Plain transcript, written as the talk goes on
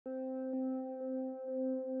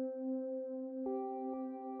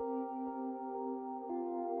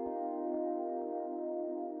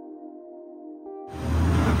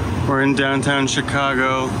We're in downtown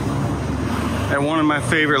Chicago at one of my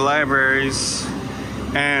favorite libraries,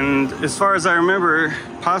 and as far as I remember,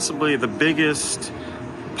 possibly the biggest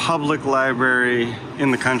public library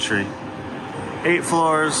in the country. 8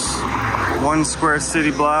 floors, 1 square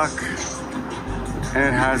city block, and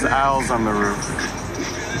it has owls on the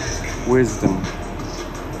roof. Wisdom.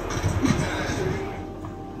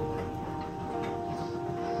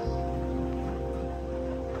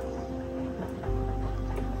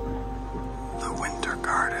 The winter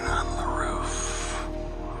garden on the roof.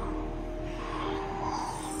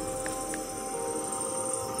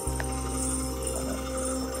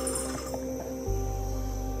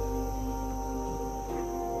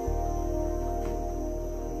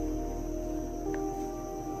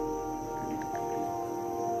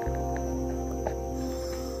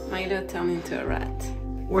 Milo turned into a rat.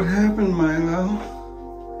 What happened, Milo?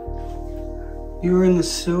 You were in the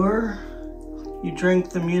sewer? You drank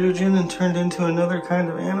the mutagen and turned into another kind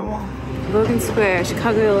of animal? Logan Square,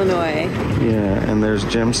 Chicago, Illinois. Yeah, and there's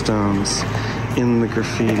gemstones in the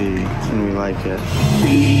graffiti, and we like it.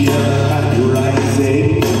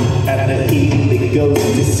 Rising at the heat that goes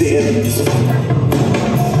to sit.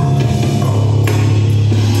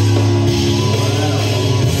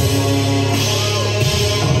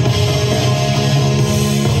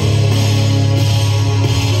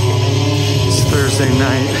 Thursday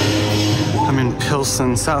night. I'm in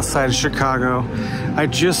Pilsen, south side of Chicago. I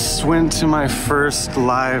just went to my first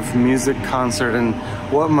live music concert in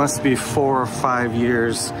what must be 4 or 5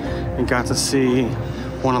 years and got to see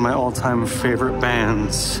one of my all-time favorite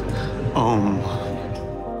bands, Ohm.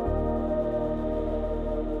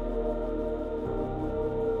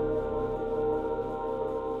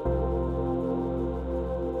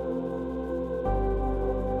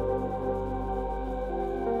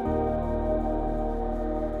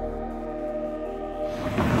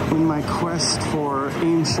 In my quest for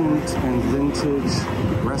ancient and vintage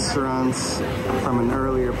restaurants from an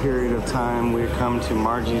earlier period of time, we come to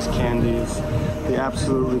Margie's Candies, the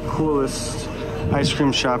absolutely coolest ice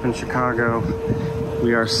cream shop in Chicago.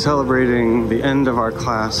 We are celebrating the end of our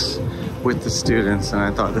class with the students, and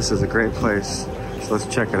I thought this is a great place, so let's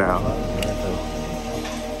check it out.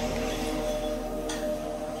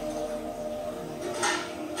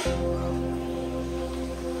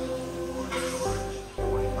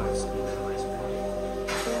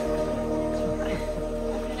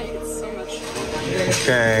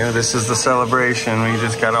 Okay, this is the celebration. We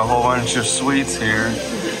just got a whole bunch of sweets here,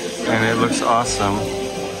 and it looks awesome.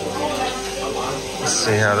 Let's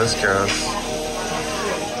see how this goes.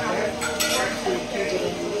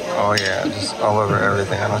 Oh yeah, just all over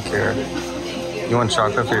everything, I don't care. You want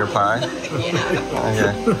chocolate for your pie?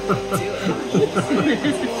 Okay.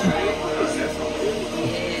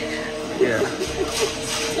 Yeah.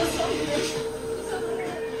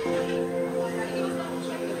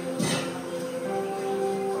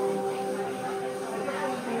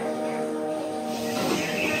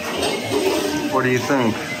 What do you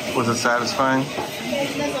think? Was it satisfying?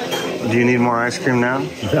 Do you need more ice cream now?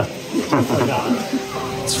 Yeah.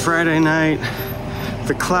 It's Friday night.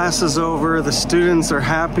 The class is over. The students are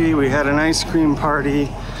happy. We had an ice cream party.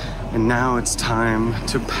 And now it's time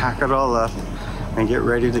to pack it all up and get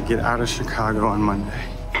ready to get out of Chicago on Monday.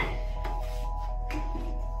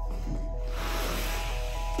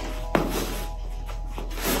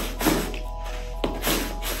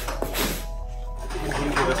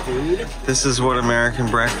 This is what American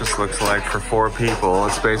breakfast looks like for 4 people.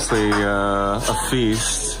 It's basically a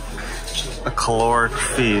feast, a caloric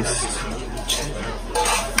feast.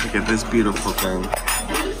 Look at this beautiful thing.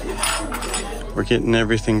 We're getting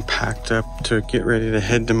everything packed up to get ready to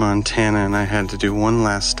head to Montana, and I had to do one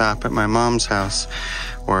last stop at my mom's house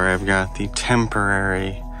where I've got the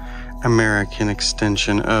temporary American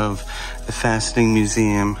extension of the Faceting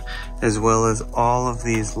Museum, as well as all of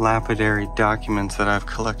these lapidary documents that I've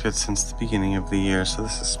collected since the beginning of the year. So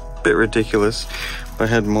this is a bit ridiculous, but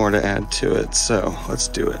I had more to add to it, so let's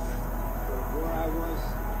do it.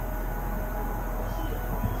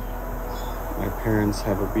 My parents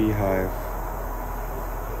have a beehive,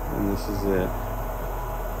 and this is it.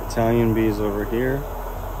 Italian bees over here,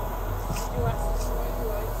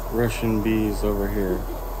 Russian bees over here.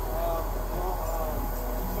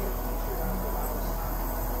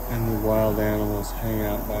 And the wild animals hang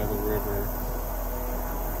out by the river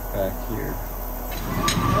back here.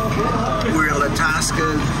 We're La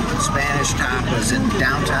Tosca Spanish Tapas in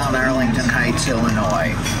downtown Arlington Heights,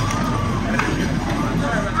 Illinois.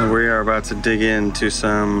 And we are about to dig into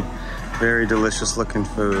some very delicious looking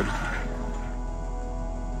food.